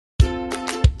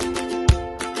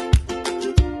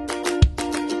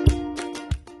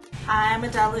I'm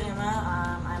Adele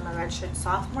Leuma. I'm a registered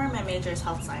sophomore. My major is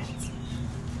health science.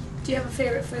 Do you have a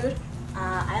favorite food?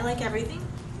 I like everything.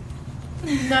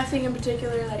 Nothing in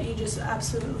particular that you just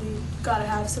absolutely gotta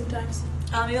have sometimes?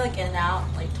 Maybe like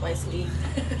In-N-Out, like twice a week.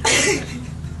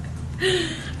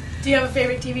 Do you have a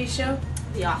favorite TV show?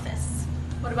 The Office.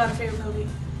 What about a favorite movie?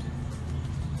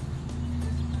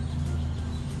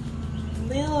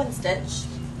 Lilo and Stitch.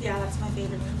 Yeah, that's my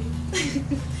favorite movie.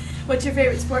 What's your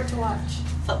favorite sport to watch?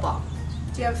 Football.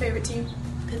 Do you have a favorite team?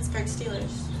 Pittsburgh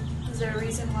Steelers. Is there a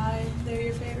reason why they're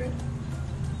your favorite?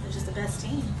 They're just the best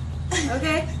team.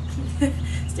 Okay.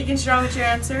 Sticking strong with your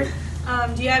answer.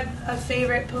 Do you have a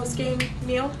favorite post-game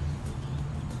meal?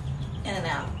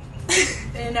 In-N-Out.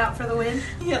 In-N-Out for the win?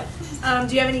 Yeah.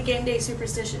 Do you have any game day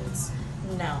superstitions?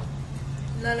 No.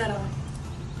 None at all.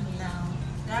 No.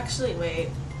 Actually, wait.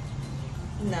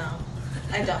 No.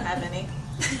 I don't have any.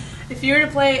 If you were to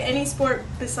play any sport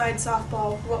besides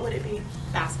softball, what would it be?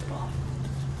 Basketball.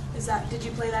 Did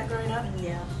you play that growing up?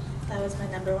 Yeah. That was my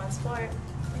 #1 sport.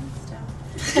 Thanks, Joe.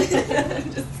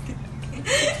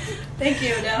 Thank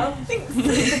you, Adele.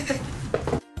 Thanks.